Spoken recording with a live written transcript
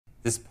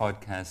This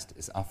podcast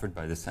is offered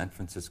by the San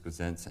Francisco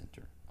Zen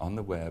Center on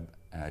the web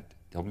at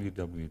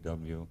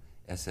www.sfcc.org.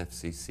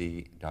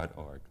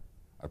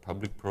 Our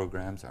public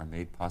programs are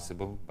made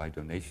possible by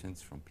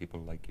donations from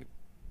people like you.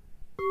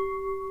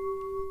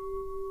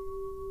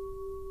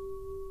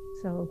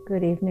 So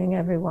good evening,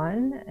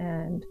 everyone,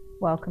 and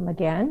welcome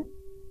again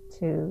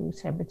to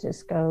San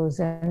Francisco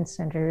Zen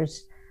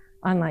Center's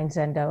online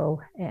Zendo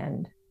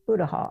and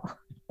Buddha Hall.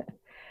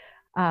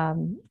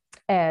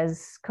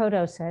 As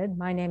Kodo said,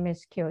 my name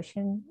is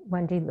Kyoshin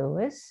Wendy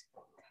Lewis,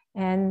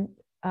 and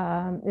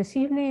this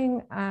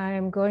evening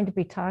I'm going to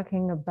be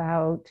talking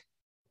about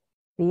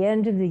the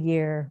end of the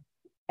year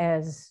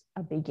as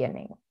a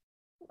beginning.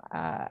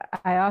 I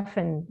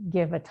often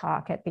give a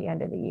talk at the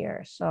end of the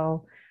year,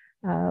 so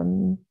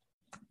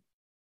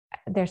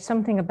there's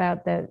something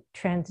about the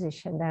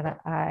transition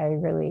that I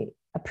really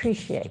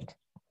appreciate.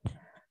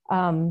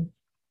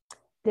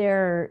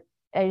 There,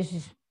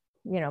 as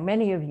you know,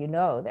 many of you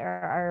know, there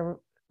are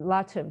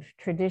lots of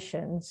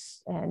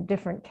traditions and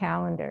different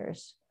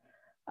calendars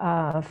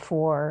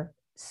for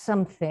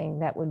something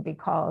that would be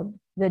called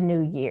the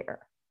New Year.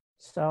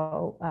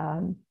 So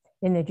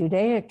in the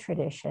Judaic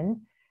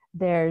tradition,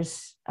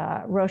 there's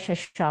Rosh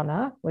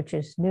Hashanah, which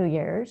is New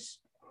Year's,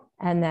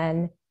 and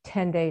then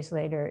 10 days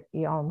later,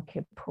 Yom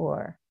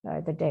Kippur,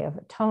 the Day of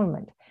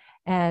Atonement.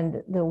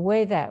 And the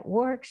way that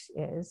works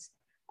is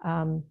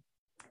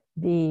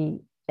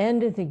the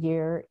end of the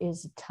year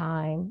is a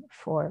time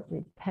for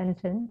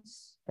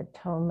repentance,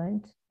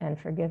 atonement, and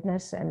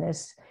forgiveness. And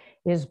this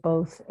is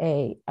both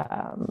a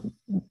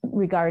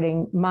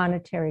regarding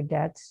monetary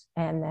debts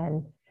and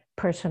then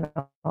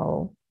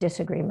personal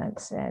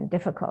disagreements and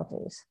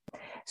difficulties.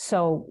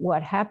 So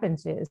what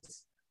happens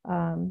is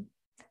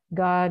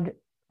God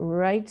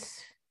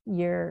writes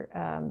your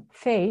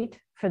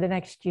fate for the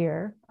next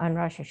year on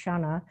Rosh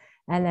Hashanah,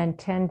 and then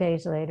 10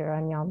 days later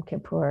on Yom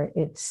Kippur,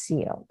 it's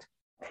sealed.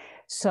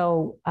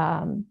 So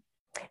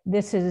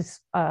this is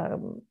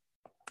the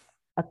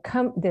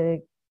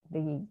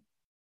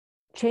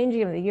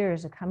changing of the year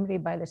is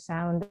accompanied by the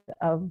sound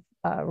of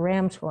a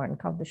ram's horn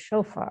called the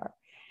shofar.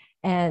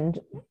 And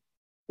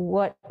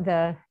what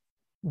the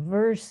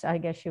verse, I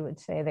guess you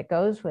would say, that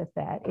goes with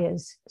that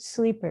is,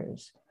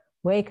 sleepers,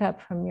 wake up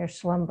from your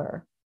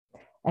slumber,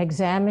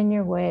 examine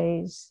your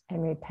ways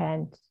and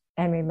repent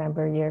and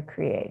remember your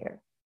Creator.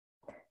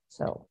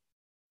 So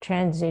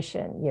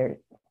transition, you're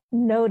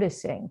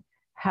noticing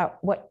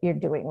what you're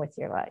doing with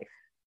your life.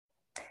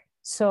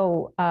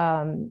 So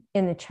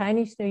in the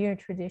Chinese New Year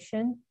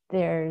tradition,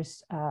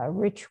 there's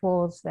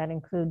rituals that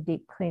include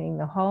deep cleaning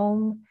the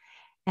home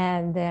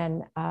and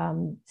then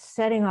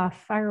setting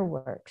off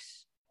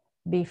fireworks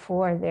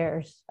before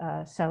there's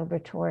a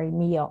celebratory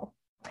meal.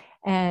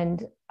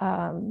 And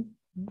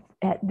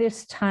at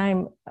this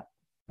time,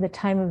 the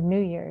time of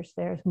New Year's,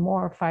 there's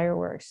more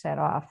fireworks set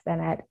off than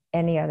at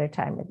any other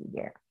time of the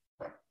year.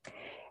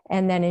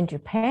 And then in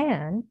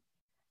Japan,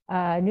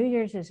 New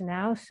Year's is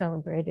now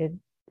celebrated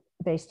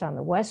based on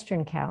the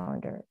Western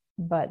calendar,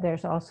 but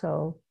there's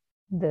also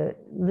the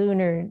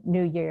Lunar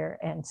New Year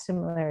and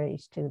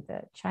similarities to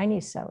the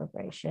Chinese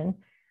celebration,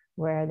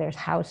 where there's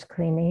house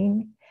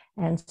cleaning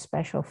and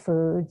special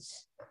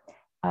foods.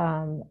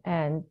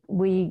 And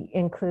we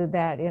include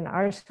that in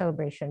our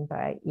celebration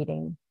by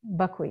eating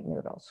buckwheat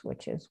noodles,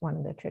 which is one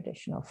of the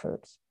traditional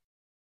foods.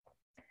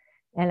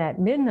 And at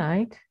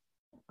midnight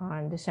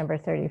on December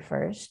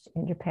 31st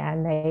in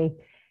Japan,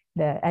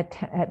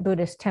 at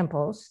Buddhist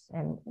temples,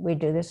 and we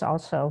do this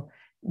also,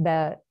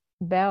 the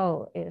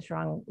bell is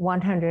rung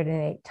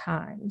 108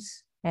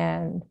 times.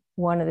 And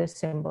one of the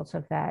symbols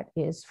of that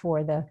is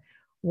for the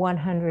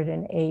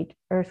 108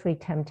 earthly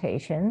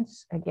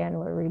temptations. Again,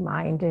 we're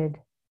reminded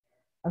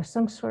of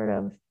some sort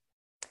of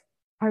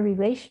our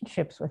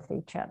relationships with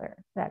each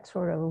other. That's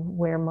sort of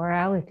where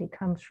morality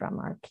comes from,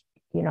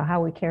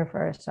 how we care for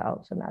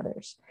ourselves and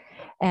others.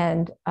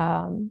 And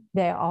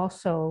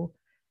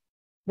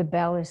the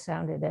bell is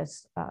sounded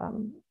as,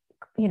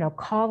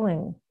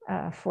 calling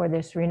for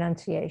this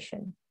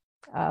renunciation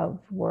of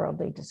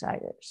worldly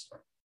desires.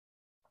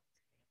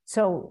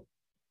 So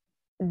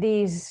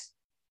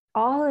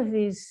all of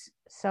these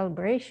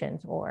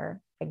celebrations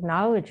or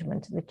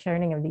acknowledgement of the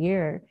turning of the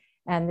year,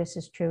 and this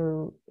is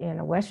true in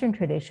a Western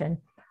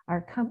tradition, are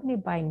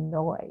accompanied by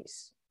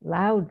noise,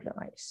 loud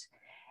noise.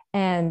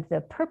 And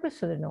the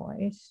purpose of the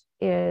noise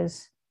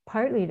is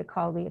partly to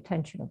call the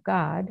attention of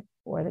God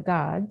or the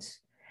gods,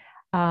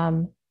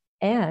 and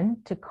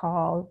to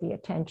call the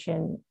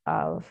attention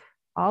of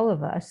all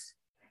of us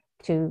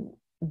to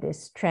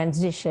this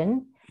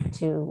transition,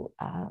 to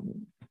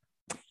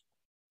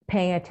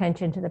paying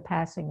attention to the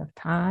passing of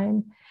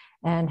time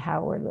and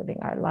how we're living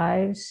our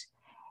lives.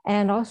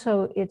 And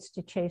also it's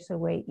to chase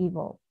away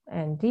evil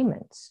and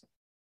demons.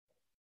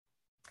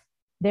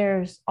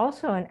 There's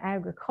also an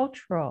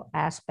agricultural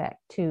aspect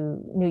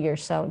to New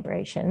Year's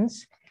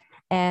celebrations.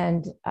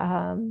 And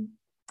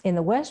in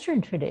the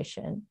Western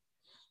tradition,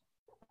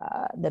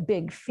 the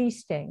big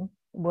feasting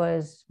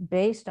was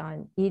based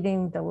on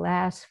eating the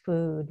last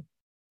food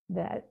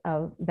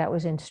that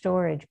was in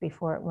storage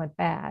before it went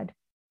bad,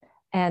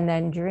 and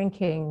then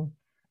drinking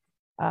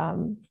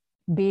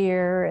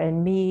beer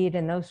and mead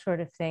and those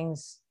sort of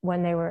things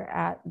when they were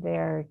at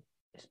their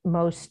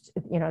most,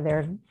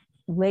 their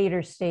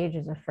later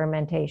stages of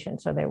fermentation,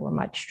 so they were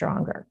much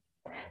stronger.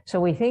 So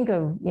we think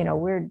of,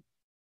 we're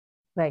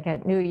like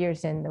at New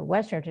Year's in the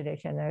Western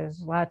tradition,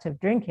 there's lots of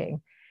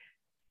drinking,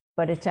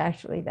 but it's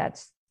actually,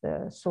 that's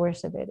the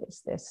source of it,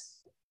 is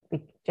this,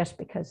 just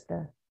because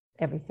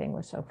everything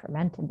was so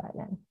fermented by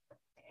then.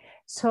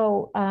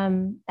 So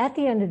at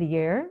the end of the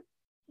year,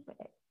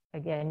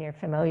 again, you're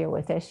familiar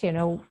with this,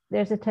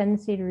 there's a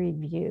tendency to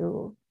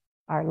review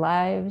our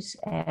lives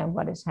and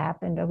what has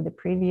happened over the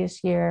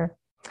previous year,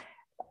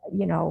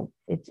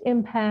 its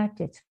impact,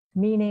 its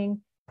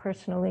meaning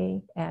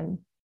personally and,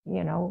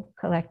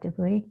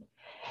 collectively,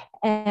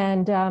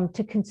 and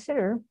to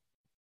consider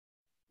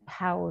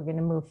how we're going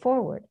to move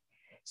forward.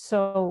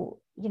 So,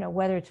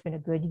 whether it's been a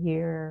good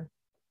year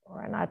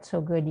or a not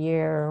so good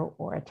year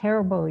or a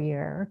terrible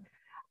year,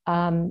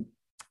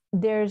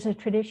 there's a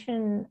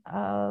tradition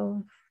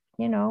of,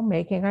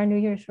 making our New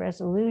Year's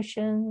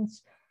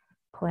resolutions,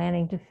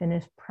 planning to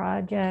finish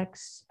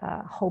projects,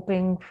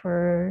 hoping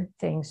for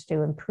things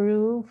to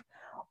improve,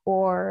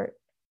 or,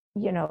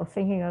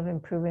 thinking of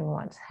improving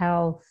one's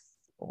health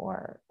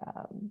or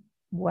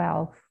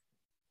wealth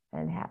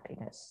and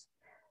happiness.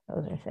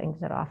 Those are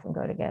things that often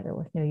go together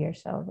with New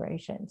Year's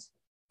celebrations.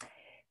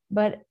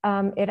 But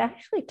it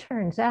actually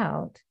turns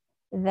out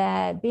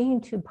that being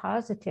too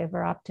positive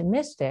or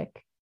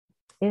optimistic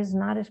is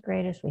not as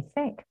great as we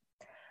think.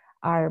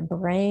 Our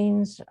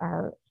brains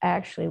are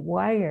actually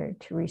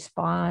wired to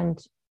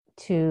respond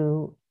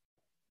to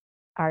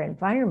our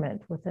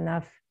environment with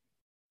enough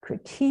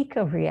critique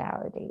of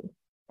reality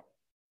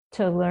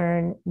to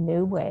learn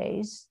new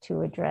ways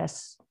to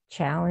address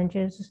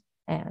challenges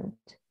and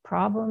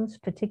problems,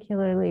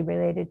 particularly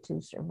related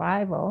to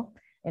survival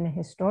in a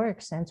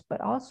historic sense, but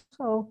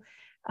also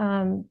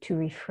to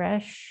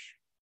refresh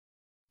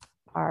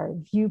our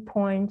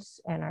viewpoints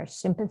and our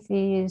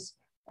sympathies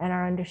and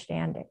our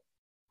understanding.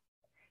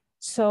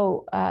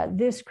 So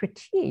this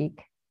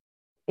critique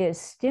is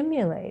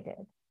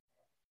stimulated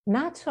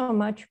not so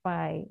much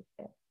by,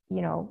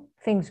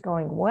 things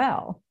going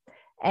well,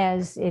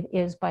 as it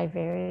is by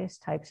various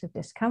types of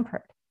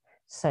discomfort,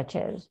 such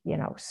as,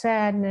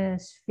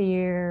 sadness,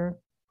 fear,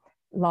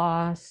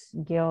 loss,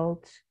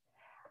 guilt,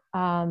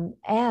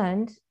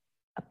 and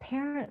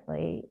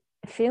apparently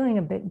feeling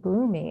a bit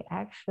gloomy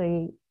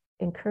actually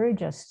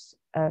encourages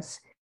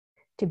us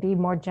to be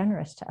more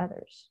generous to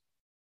others.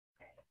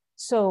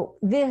 So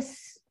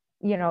this,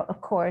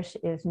 of course,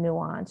 is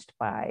nuanced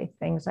by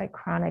things like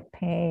chronic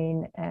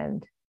pain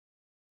and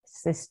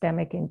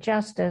systemic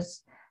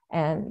injustice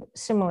and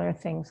similar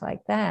things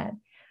like that.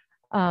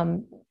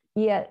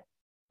 Yet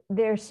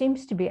there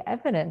seems to be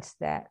evidence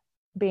that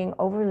being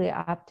overly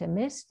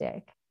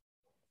optimistic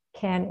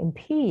can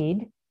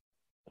impede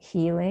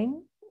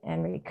healing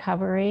and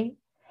recovery,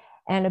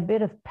 and a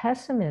bit of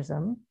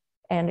pessimism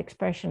and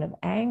expression of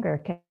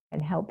anger can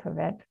help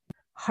prevent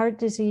heart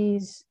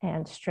disease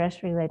and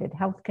stress-related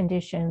health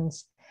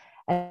conditions,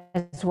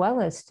 as well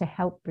as to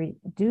help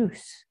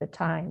reduce the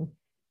time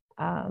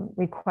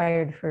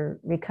required for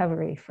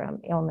recovery from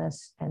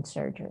illness and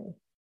surgery.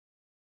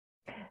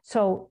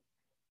 So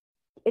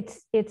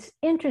it's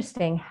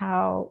interesting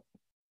how,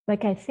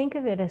 I think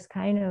of it as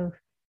kind of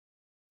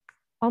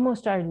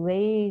almost our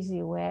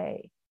lazy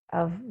way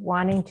of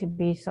wanting to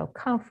be so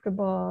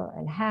comfortable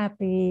and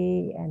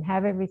happy and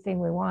have everything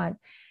we want,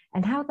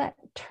 and how that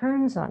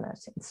turns on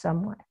us in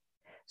some way.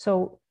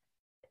 So,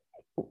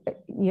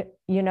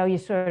 you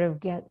sort of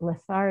get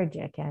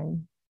lethargic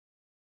and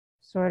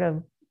sort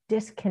of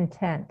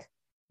discontent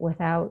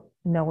without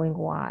knowing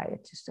why.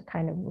 It's just a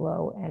kind of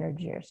low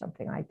energy or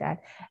something like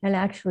that. And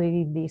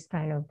actually these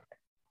kind of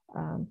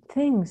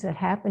things that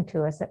happen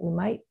to us that we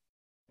might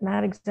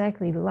not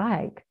exactly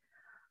like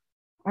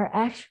are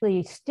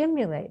actually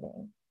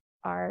stimulating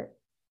our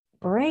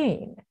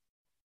brain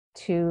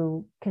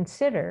to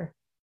consider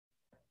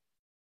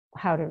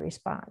how to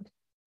respond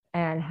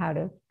and how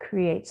to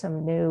create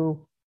some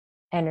new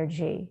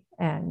energy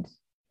and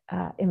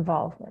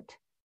involvement.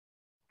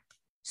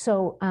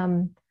 So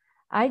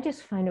I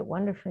just find it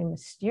wonderfully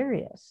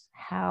mysterious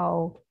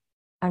how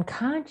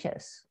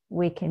unconscious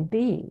we can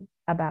be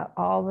about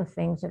all the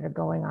things that are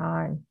going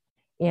on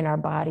in our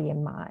body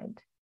and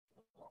mind.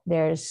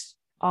 There's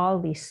all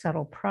these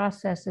subtle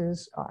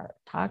processes are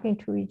talking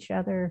to each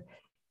other,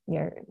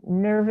 your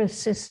nervous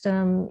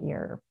system,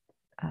 your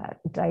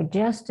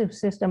digestive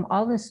system,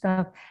 all this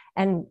stuff,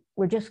 and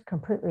we're just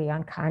completely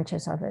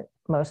unconscious of it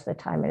most of the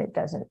time, and it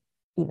doesn't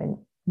even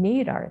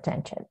need our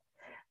attention.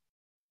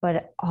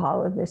 But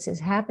all of this is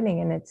happening,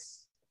 and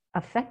it's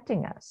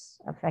affecting us,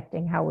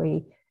 affecting how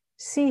we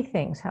see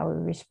things, how we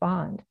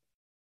respond.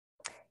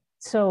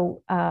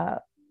 So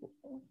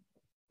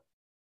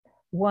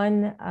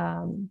one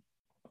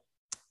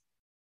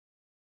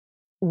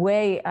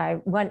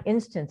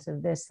instance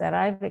of this that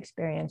I've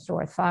experienced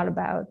or thought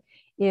about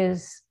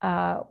is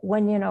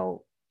when,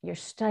 you're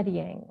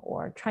studying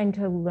or trying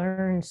to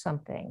learn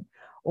something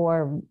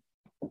or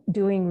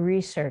doing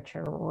research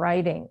or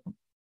writing.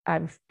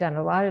 I've done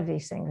a lot of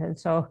these things. And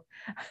so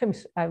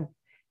I've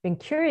been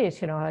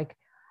curious, like,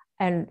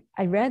 and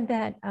I read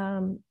that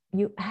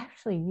you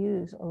actually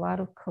use a lot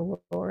of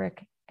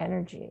caloric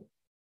energy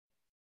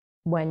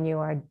when you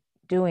are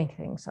doing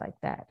things like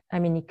that. I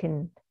mean, you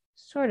can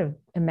sort of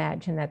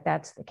imagine that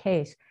that's the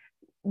case,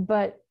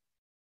 but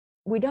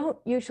we don't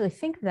usually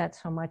think of that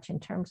so much in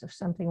terms of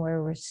something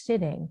where we're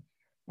sitting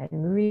and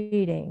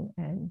reading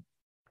and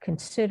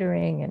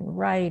considering and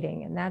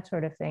writing and that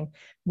sort of thing.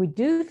 We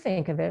do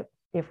think of it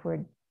if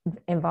we're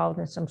involved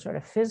in some sort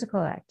of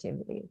physical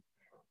activity.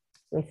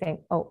 We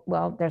think, oh,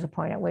 well, there's a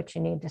point at which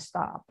you need to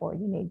stop or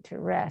you need to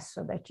rest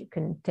so that you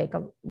can take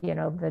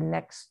the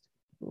next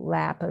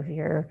lap of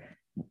your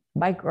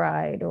bike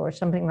ride or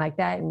something like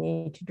that. You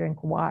need to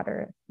drink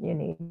water, you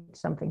need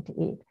something to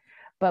eat.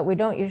 But we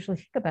don't usually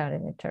think about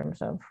it in terms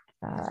of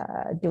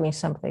doing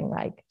something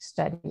like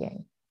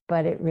studying.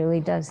 But it really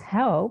does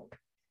help,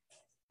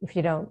 if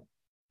you don't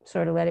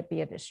sort of let it be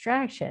a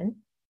distraction,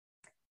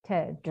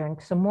 to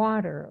drink some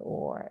water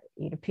or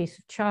eat a piece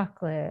of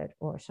chocolate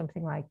or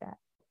something like that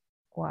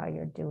while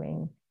you're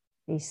doing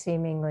these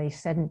seemingly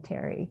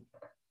sedentary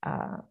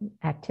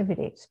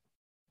activities.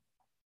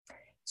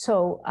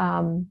 So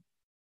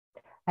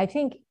I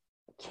think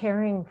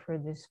caring for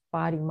this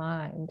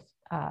body-mind,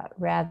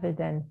 rather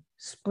than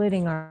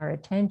splitting our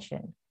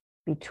attention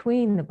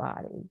between the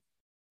body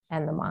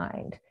and the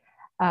mind,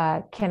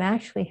 can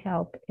actually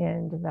help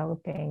in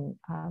developing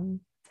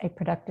a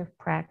productive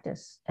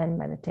practice and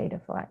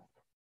meditative life.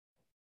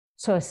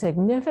 So a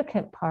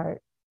significant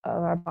part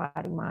of our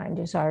body-mind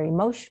is our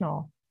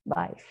emotional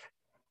life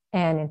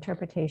and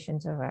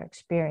interpretations of our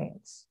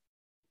experience.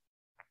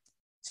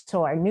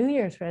 So our New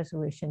Year's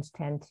resolutions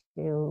tend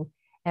to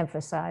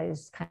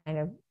emphasize kind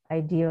of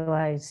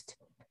idealized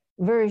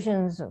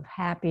versions of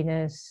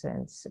happiness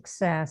and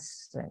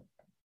success and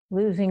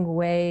losing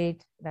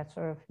weight, that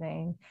sort of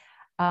thing.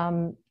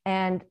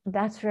 And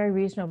that's very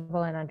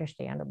reasonable and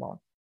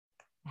understandable.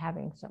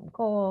 Having some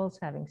goals,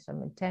 having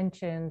some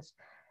intentions,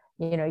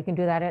 you can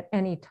do that at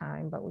any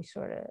time, but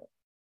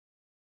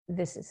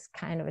this is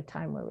kind of a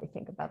time where we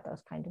think about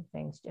those kind of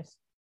things just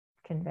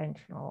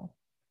conventional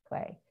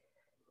way.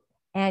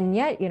 And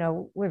yet,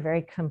 we're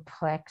very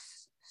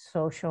complex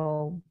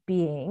social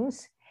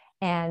beings,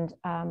 and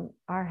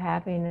our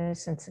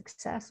happiness and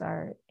success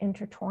are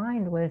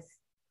intertwined with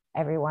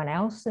everyone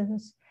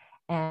else's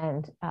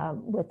and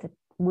with the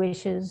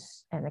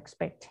wishes and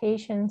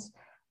expectations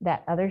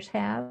that others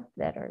have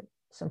that are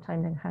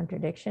sometimes in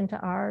contradiction to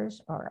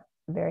ours or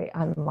very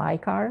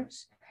unlike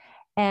ours.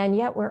 And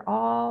yet we're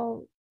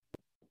all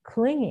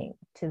clinging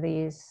to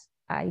these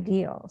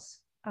ideals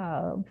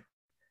of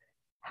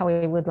how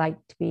we would like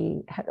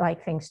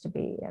things to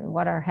be and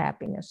what our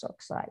happiness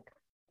looks like.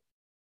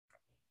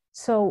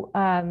 So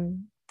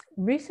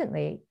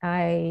recently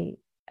I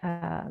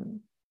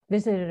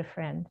visited a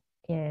friend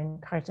in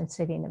Carson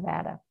City,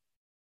 Nevada,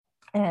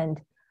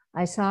 and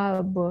I saw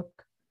a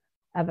book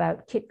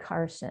about Kit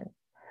Carson,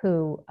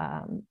 who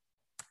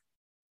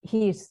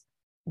he's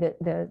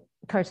the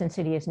Carson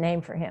City is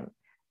named for him,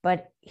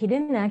 but he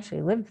didn't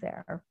actually live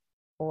there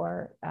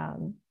or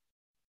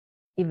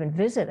even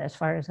visit, as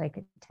far as I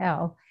could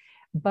tell,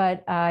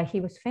 but he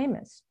was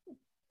famous.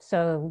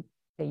 So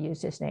they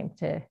used his name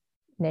to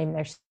name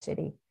their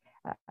city,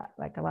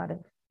 like a lot of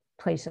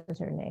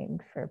places are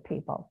named for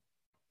people.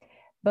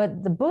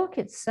 But the book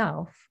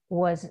itself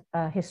was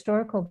a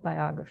historical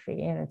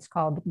biography, and it's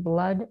called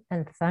Blood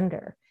and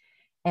Thunder.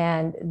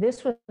 And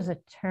this was a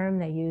term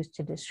they used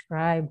to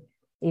describe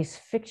these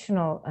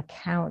fictional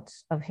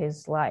accounts of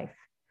his life,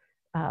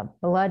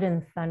 Blood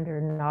and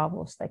Thunder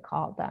novels, they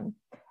called them.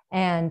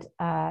 And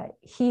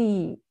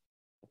he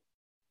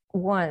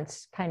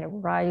once kind of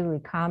wryly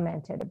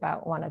commented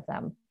about one of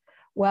them.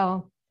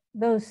 Well,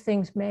 those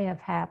things may have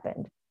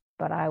happened,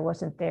 but I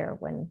wasn't there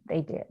when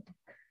they did.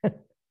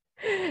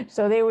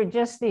 So they were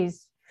just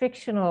these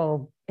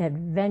fictional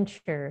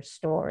adventure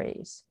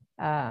stories.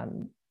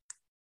 And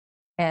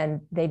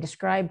they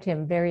described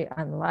him very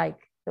unlike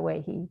the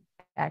way he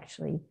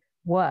actually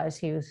was.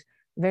 He was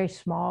a very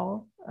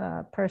small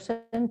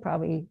person,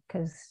 probably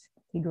because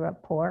he grew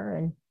up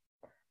poor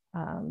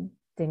and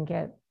didn't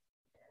get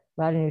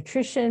a lot of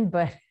nutrition.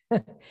 But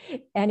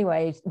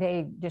anyways,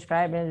 they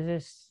described him as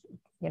this,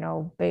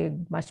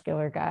 big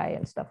muscular guy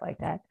and stuff like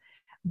that.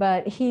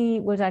 But he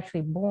was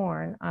actually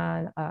born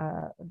on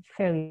a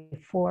fairly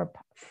poor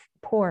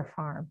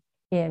farm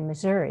in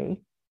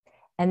Missouri.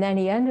 And then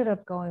he ended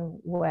up going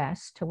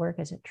west to work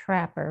as a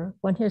trapper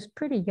when he was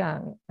pretty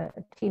young, a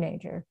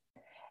teenager.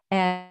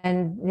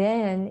 And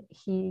then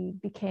he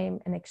became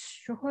an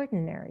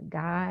extraordinary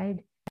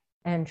guide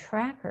and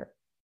tracker.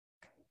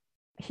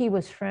 He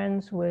was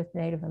friends with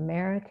Native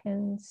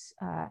Americans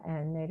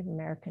and Native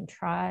American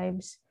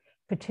tribes,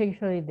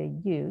 particularly the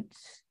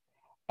Utes.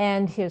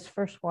 And his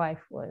first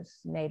wife was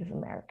Native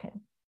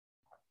American.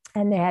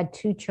 And they had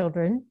 2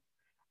 children,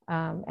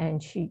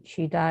 and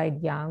she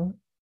died young.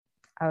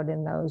 out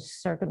in those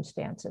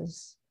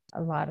circumstances,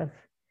 a lot of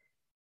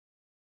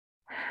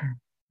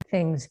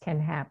things can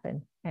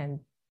happen, and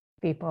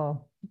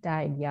people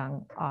died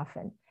young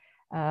often.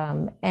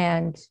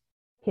 And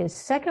his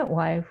second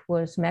wife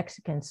was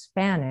Mexican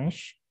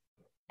Spanish,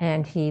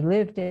 and he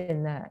lived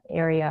in the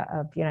area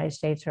of the United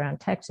States around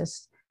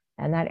Texas,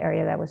 and that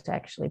area that was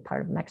actually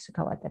part of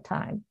Mexico at the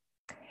time.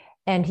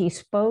 And he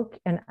spoke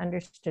and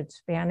understood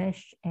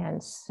Spanish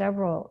and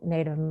several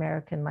Native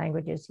American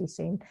languages.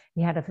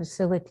 He had a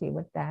facility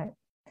with that.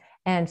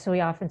 And so he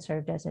often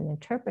served as an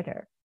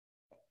interpreter.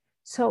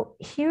 So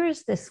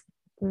here's this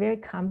very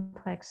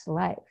complex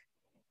life.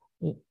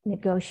 He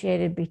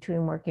negotiated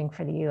between working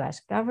for the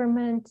US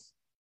government,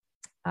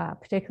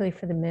 particularly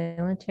for the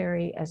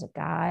military as a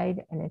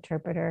guide, an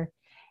interpreter,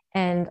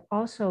 and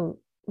also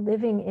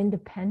living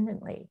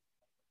independently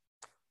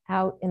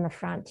out in the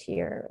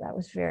frontier. That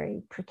was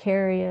very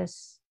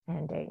precarious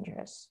and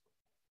dangerous.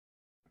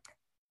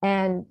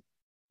 And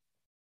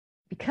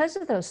because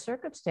of those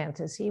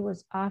circumstances, he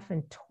was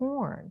often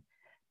torn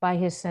by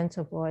his sense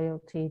of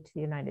loyalty to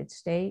the United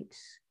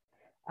States,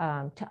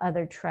 to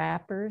other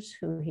trappers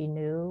who he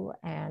knew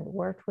and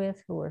worked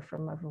with, who were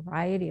from a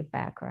variety of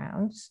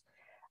backgrounds,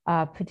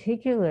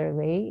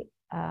 particularly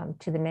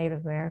to the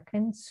Native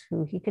Americans,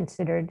 who he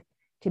considered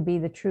to be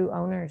the true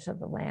owners of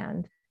the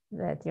land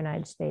that the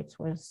United States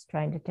was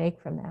trying to take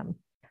from them,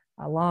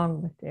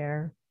 along with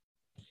their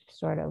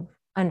sort of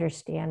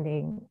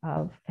understanding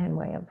of and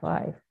way of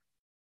life.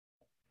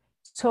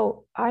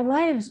 So our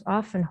lives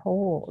often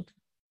hold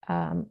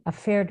a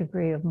fair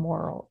degree of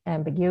moral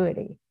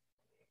ambiguity.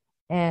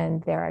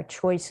 And there are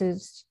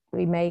choices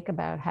we make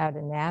about how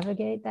to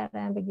navigate that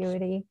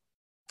ambiguity.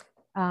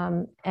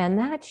 And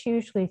that's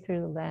usually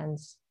through the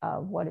lens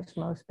of what is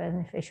most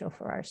beneficial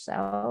for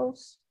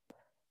ourselves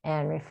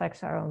and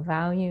reflects our own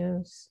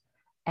values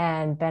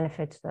and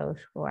benefits those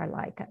who are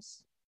like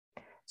us.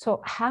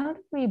 So how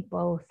do we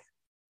both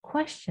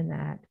question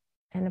that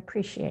and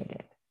appreciate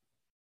it?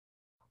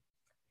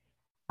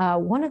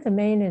 One of the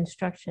main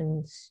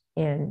instructions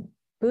in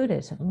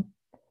Buddhism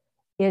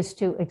is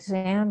to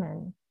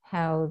examine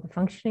how the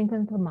functioning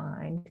of the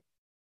mind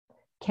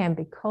can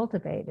be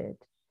cultivated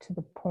to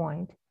the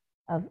point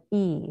of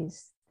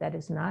ease that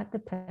is not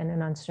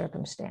dependent on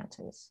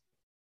circumstances.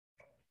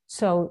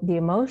 So the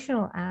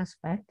emotional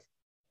aspect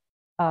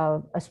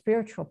of a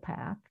spiritual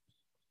path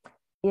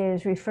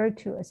is referred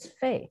to as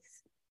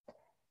faith,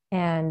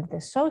 and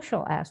the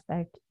social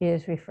aspect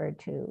is referred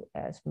to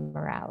as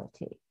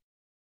morality.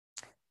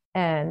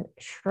 And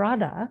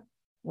Shraddha,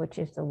 which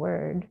is the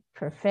word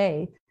for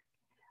faith,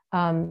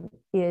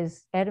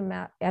 is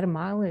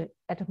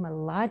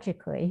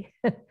etymologically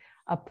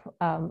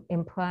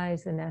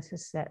implies the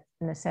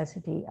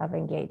necessity of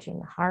engaging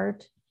the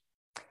heart,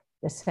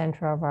 the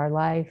center of our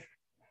life,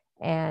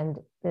 and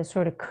the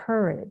sort of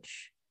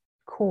courage,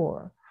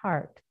 core,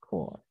 heart,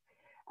 core,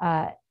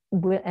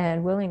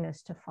 and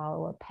willingness to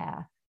follow a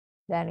path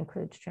that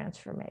includes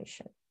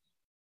transformation.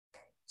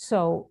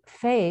 So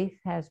faith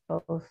has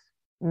both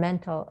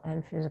mental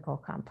and physical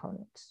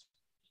components.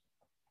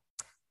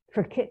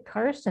 For Kit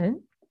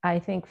Carson, I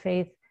think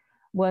faith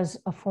was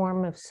a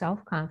form of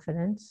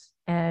self-confidence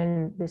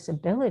and this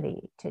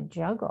ability to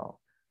juggle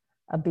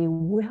a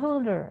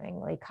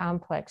bewilderingly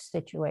complex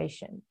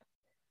situation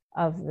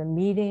of the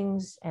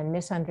meetings and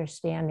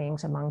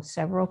misunderstandings among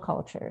several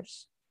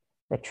cultures.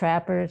 The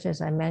trappers,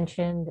 as I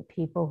mentioned, the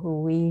people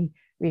who we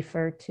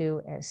refer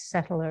to as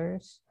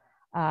settlers,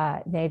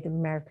 Native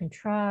American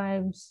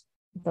tribes,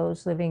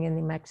 those living in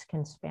the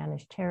Mexican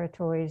Spanish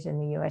territories,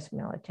 and the US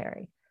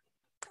military.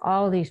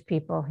 All these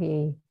people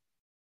he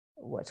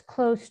was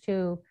close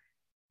to,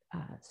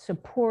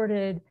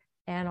 supported,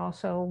 and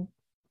also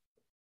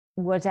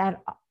was at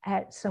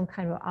some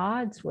kind of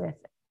odds with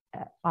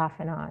off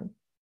and on.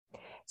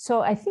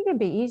 So I think it'd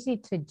be easy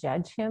to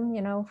judge him,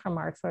 from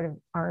our sort of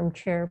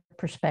armchair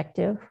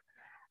perspective,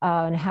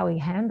 and how he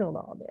handled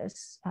all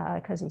this,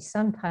 because he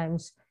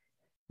sometimes,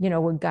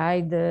 would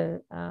guide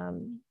the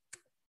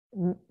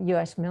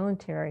US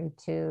military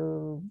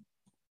to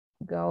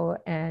go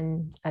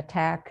and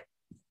attack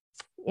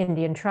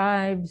Indian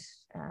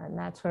tribes and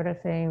that sort of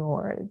thing,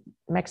 or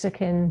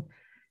Mexican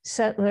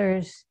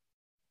settlers.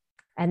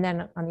 And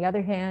then on the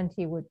other hand,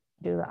 he would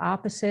do the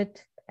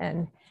opposite.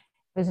 And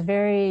it was a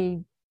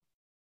very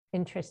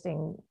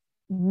interesting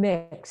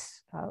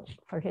mix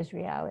for his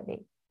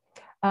reality.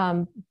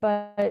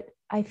 But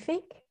I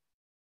think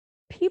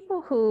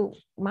people who,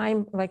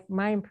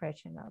 my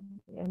impression of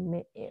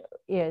him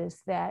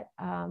is that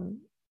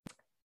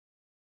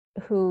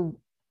who,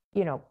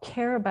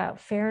 care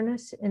about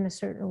fairness in a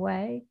certain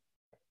way.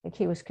 Like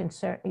he was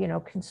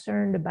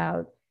concerned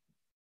about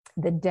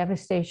the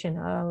devastation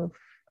of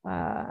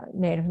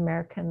Native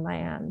American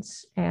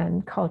lands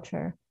and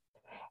culture.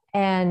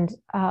 And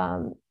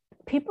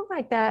people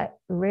like that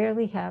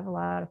rarely have a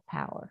lot of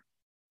power.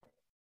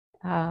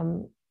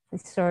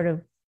 Sort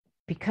of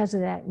because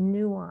of that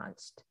their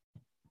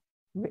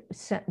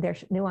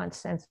nuanced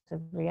sense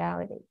of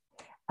reality.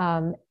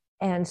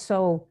 And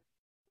so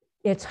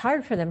it's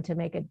hard for them to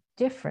make a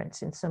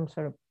difference in some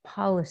sort of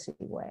policy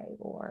way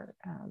or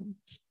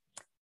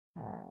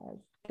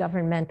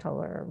governmental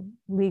or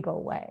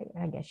legal way,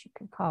 I guess you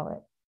could call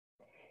it.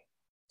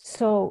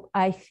 So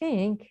I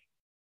think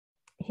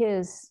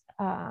his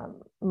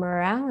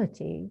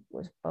morality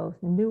was both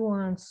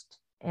nuanced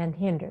and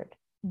hindered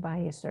by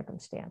his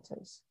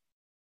circumstances.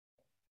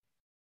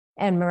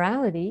 And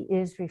morality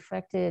is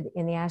reflected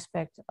in the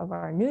aspect of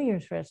our New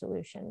Year's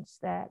resolutions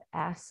that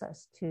asks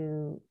us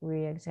to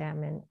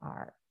re-examine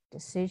our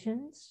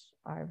decisions,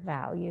 our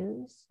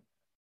values,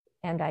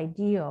 and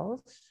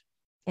ideals,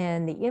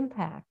 and the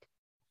impact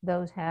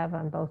those have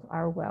on both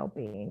our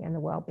well-being and the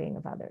well-being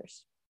of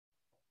others.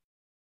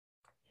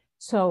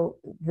 So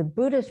the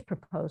Buddhist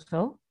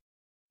proposal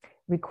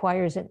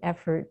requires an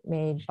effort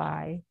made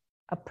by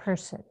a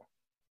person,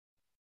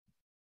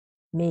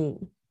 me,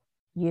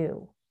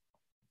 you,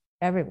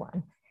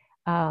 everyone,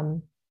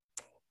 the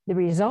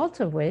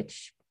result of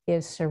which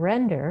is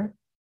surrender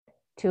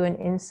to an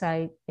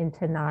insight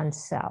into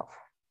non-self.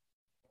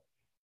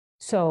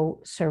 So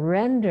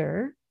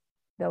surrender,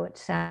 though it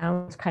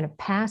sounds kind of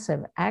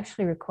passive,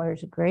 actually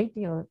requires a great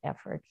deal of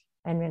effort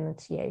and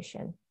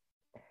renunciation,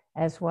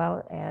 as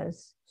well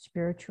as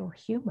spiritual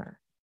humor.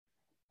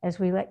 As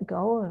we let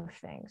go of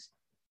things,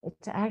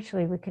 it's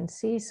actually, we can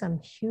see some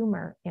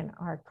humor in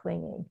our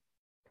clinging,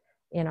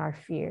 in our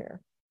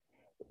fear,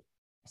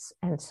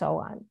 and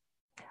so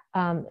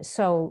on.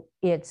 So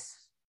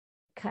it's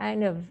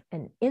kind of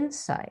an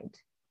insight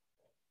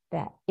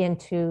that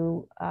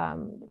into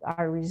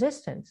our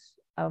resistance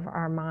of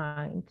our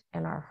mind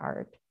and our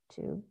heart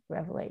to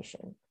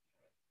revelation,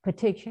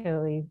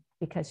 particularly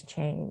because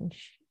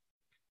change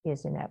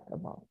is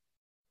inevitable.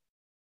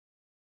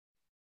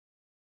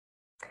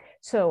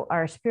 So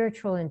our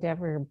spiritual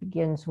endeavor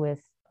begins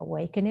with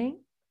awakening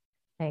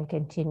and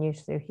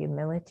continues through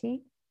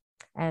humility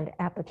and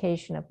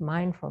application of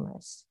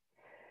mindfulness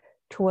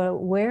to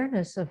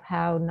awareness of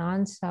how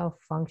non-self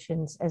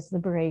functions as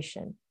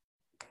liberation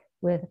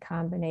with a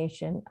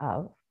combination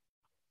of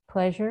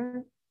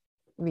pleasure,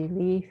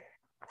 relief,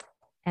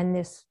 and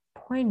this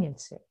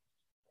poignancy.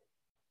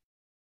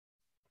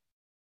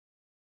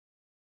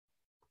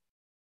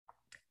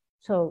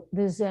 So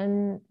the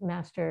Zen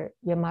master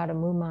Yamada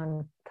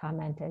Muman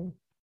commented,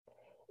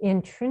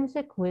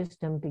 intrinsic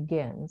wisdom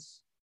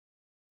begins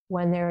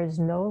when there is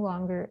no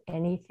longer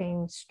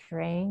anything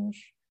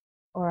strange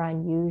or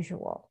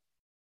unusual.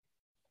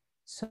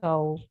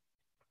 So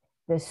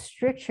the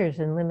strictures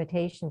and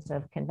limitations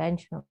of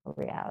conventional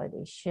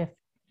reality shift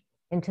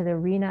into the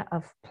arena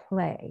of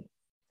play,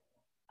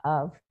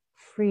 of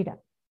freedom.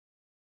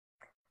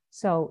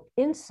 So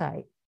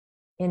insight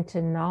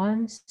into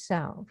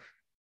non-self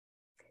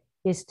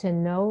is to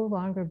no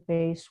longer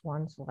base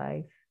one's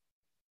life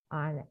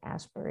on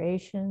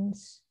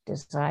aspirations,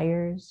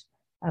 desires,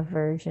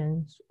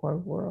 aversions, or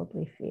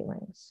worldly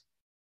feelings.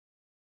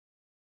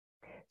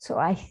 So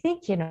I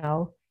think,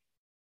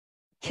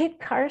 Kit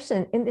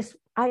Carson in this,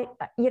 I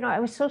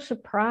was so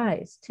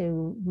surprised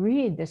to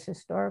read this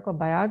historical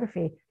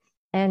biography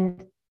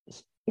and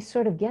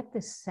sort of get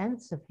this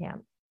sense of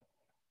him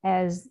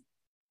as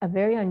a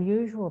very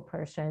unusual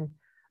person,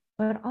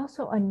 but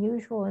also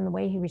unusual in the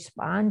way he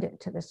responded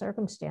to the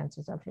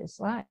circumstances of his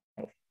life.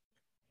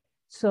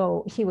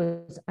 So he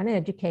was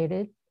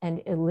uneducated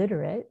and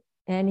illiterate,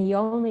 and he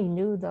only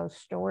knew those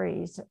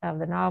stories of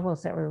the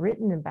novels that were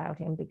written about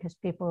him because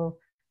people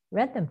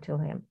read them to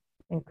him,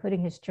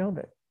 including his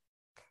children.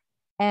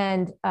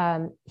 And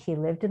he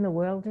lived in the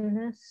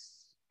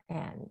wilderness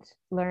and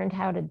learned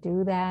how to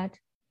do that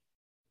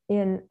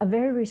in a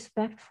very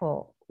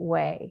respectful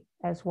way,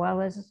 as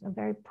well as a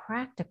very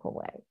practical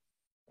way.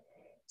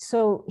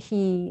 So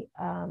he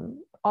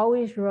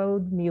always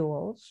rode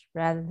mules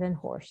rather than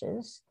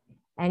horses,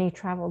 and he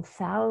traveled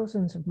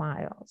thousands of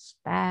miles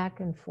back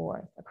and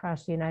forth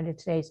across the United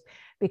States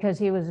because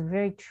he was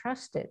very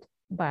trusted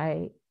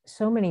by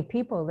so many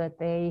people that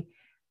they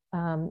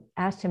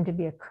asked him to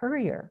be a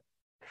courier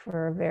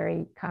for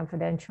very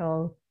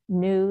confidential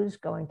news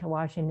going to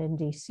Washington,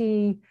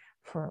 D.C.,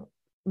 for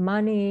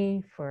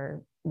money,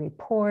 for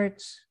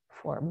reports,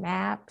 for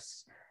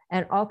maps,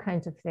 and all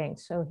kinds of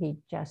things. So he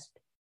just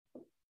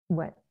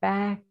went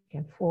back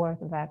and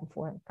forth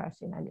across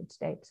the United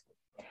States.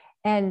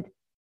 And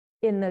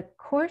in the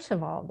course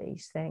of all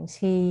these things,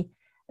 he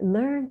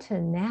learned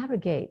to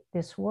navigate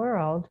this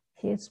world,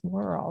 his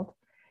world,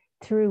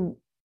 through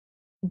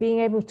being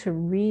able to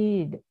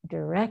read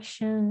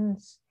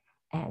directions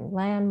and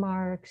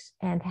landmarks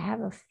and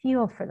have a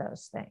feel for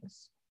those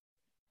things.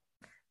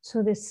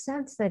 So this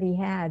sense that he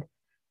had,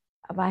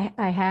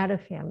 I had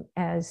of him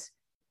as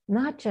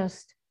not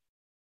just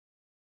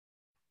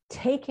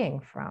taking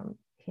from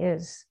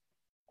his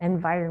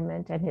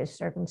environment and his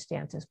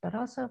circumstances, but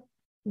also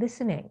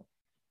listening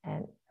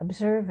and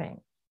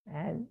observing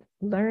and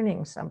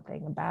learning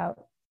something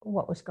about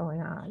what was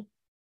going on.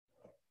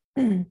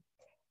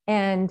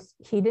 And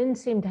he didn't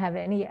seem to have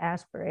any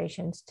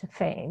aspirations to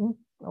fame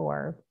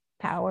or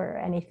power or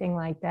anything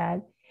like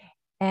that.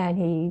 And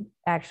he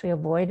actually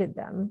avoided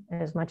them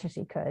as much as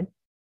he could.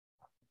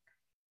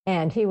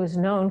 And he was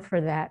known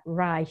for that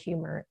wry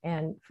humor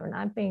and for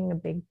not being a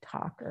big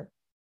talker.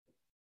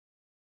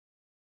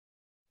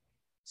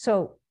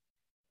 So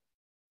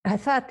I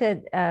thought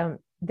that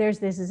there's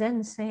this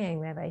Zen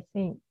saying that I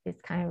think is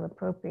kind of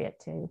appropriate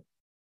to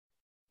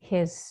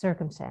his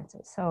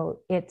circumstances. So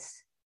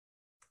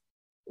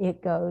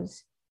it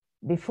goes,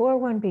 before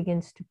one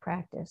begins to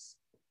practice,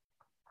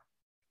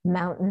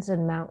 mountains are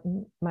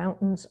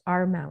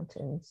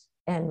mountains,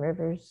 and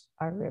rivers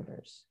are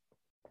rivers.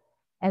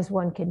 As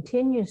one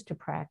continues to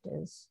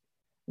practice,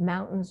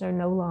 mountains are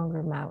no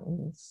longer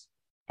mountains,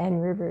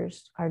 and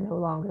rivers are no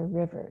longer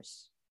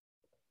rivers.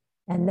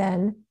 And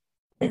then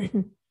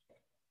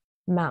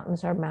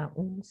mountains are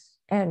mountains,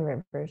 and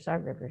rivers are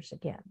rivers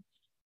again.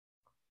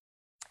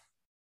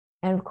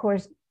 And of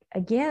course,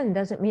 again,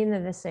 doesn't mean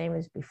they're the same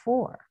as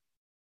before.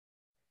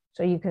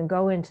 So you can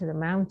go into the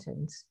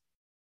mountains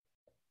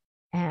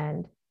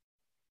and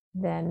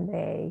then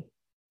they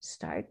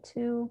start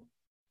to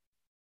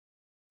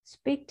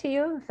speak to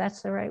you, if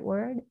that's the right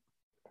word.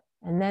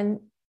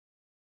 And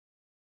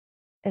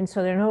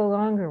so they're no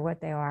longer what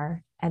they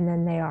are, and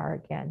then they are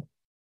again.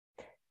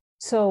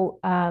 So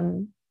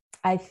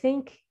I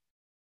think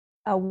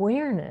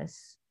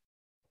awareness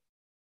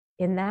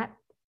in that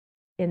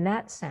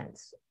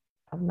sense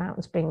of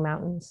mountains being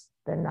mountains,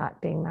 then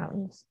not being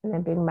mountains, and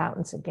then being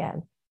mountains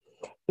again,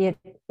 it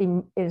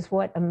is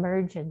what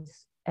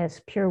emerges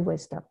as pure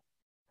wisdom.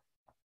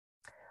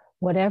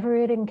 Whatever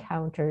it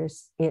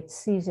encounters, it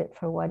sees it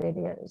for what it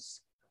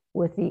is,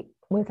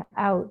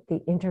 without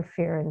the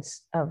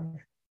interference of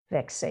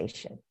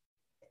vexation,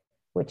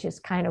 which is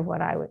kind of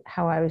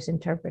how I was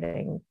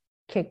interpreting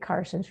Kit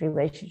Carson's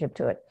relationship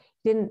to it.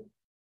 Didn't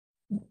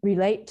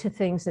relate to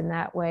things in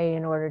that way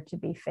in order to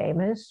be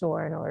famous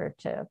or in order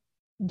to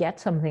get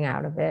something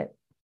out of it.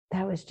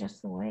 That was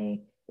just the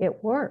way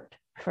it worked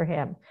for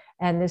him.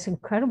 And this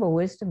incredible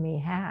wisdom he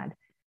had,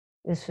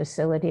 this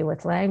facility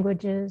with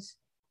languages,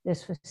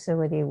 this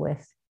facility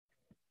with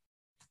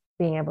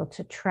being able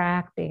to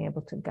track, being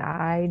able to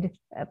guide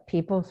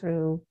people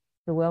through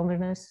the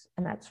wilderness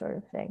and that sort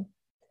of thing.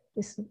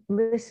 This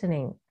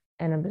listening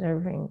and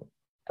observing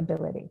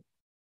ability.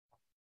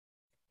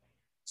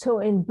 So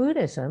in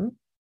Buddhism,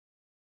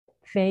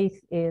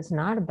 faith is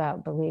not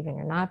about believing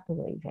or not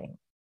believing,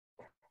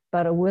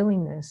 but a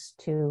willingness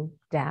to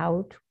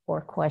doubt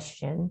or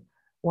question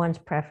one's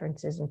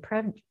preferences and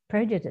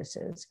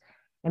prejudices.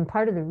 And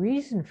part of the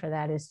reason for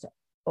that is to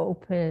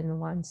open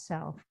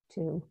oneself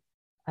to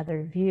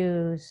other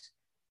views,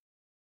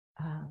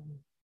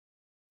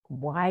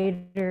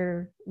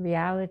 wider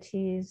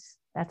realities,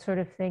 that sort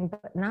of thing,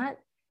 but not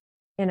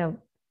in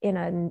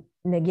a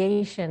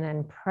negation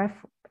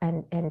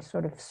and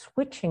sort of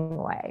switching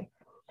way,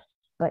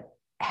 but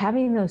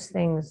having those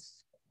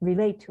things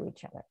relate to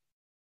each other.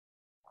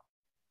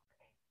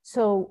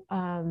 So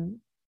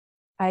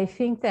I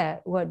think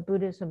that what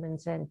Buddhism and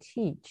Zen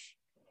teach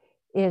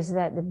is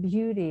that the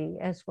beauty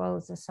as well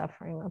as the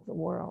suffering of the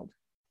world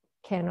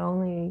can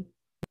only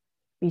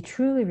be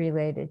truly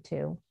related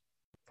to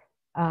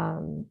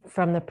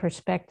from the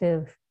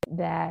perspective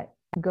that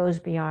goes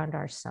beyond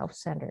our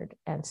self-centered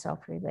and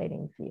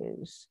self-relating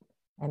views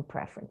and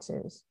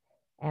preferences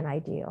and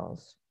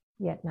ideals,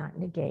 yet not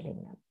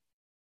negating them.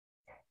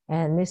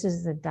 And this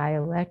is the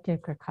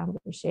dialectic or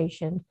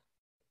conversation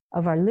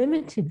of our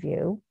limited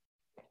view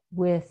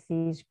with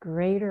these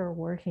greater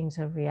workings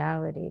of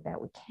reality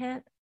that we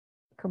can't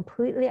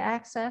completely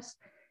access,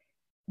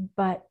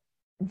 but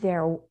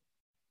they're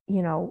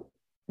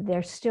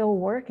still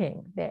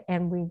working,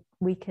 and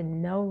we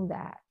can know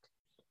that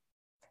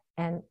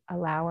and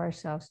allow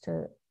ourselves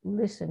to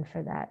listen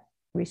for that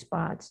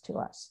response to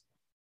us.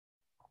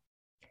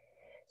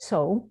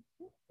 So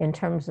in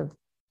terms of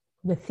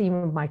the theme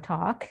of my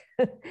talk,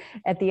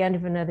 at the end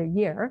of another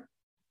year,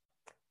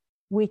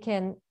 we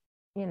can,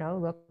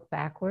 look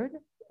backward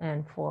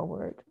and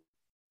forward,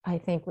 I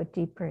think, with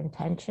deeper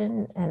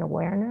intention and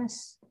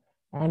awareness,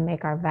 and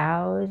make our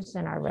vows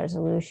and our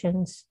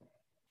resolutions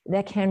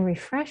that can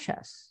refresh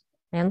us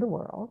and the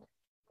world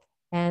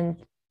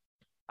and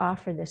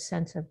offer this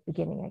sense of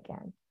beginning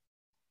again.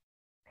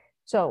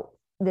 So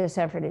this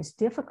effort is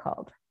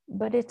difficult,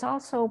 but it's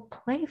also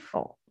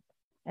playful,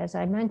 as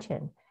I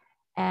mentioned.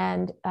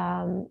 And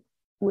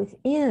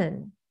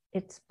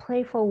it's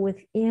playful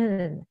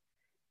within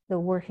the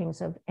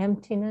workings of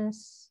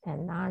emptiness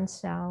and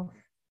non-self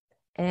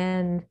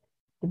and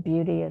the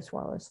beauty as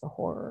well as the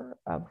horror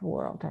of the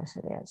world as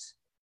it is.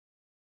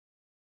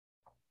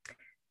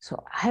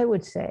 So I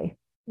would say,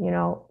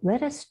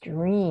 let us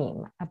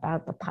dream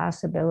about the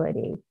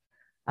possibility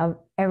of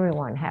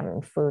everyone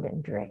having food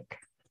and drink.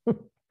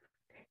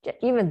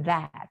 Even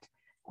that,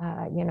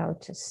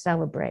 to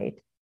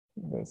celebrate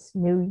this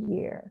new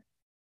year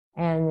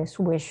and this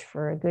wish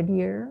for a good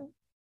year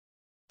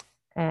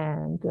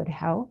and good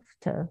health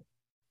to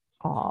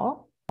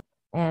all,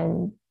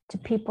 and to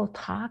people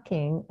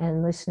talking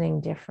and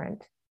listening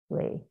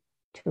differently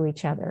to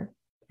each other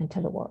and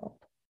to the world.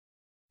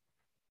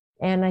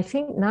 And I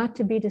think not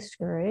to be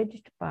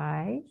discouraged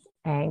by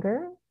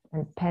anger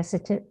and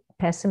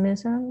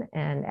pessimism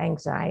and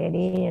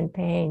anxiety and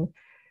pain,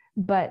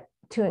 but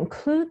to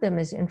include them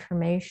as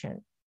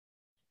information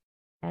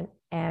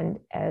and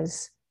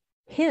as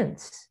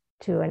hints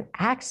to an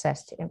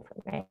access to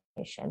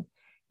information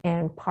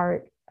and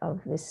part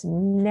of this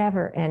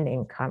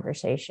never-ending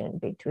conversation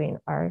between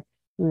our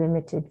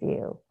limited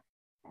view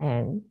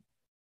and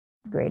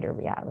greater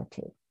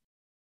reality.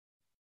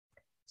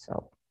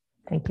 So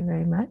thank you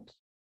very much.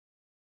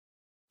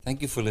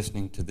 Thank you for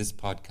listening to this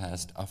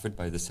podcast offered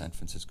by the San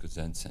Francisco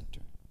Zen Center.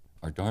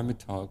 Our Dharma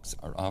talks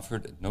are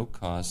offered at no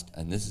cost,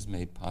 and this is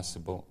made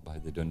possible by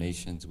the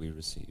donations we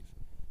receive.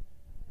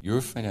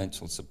 Your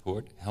financial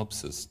support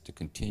helps us to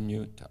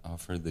continue to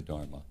offer the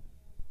Dharma.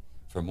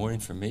 For more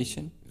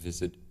information,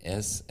 visit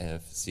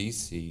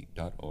sfcc.org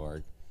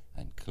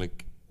and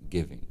click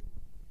Giving.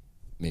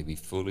 May we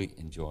fully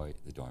enjoy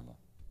the Dharma.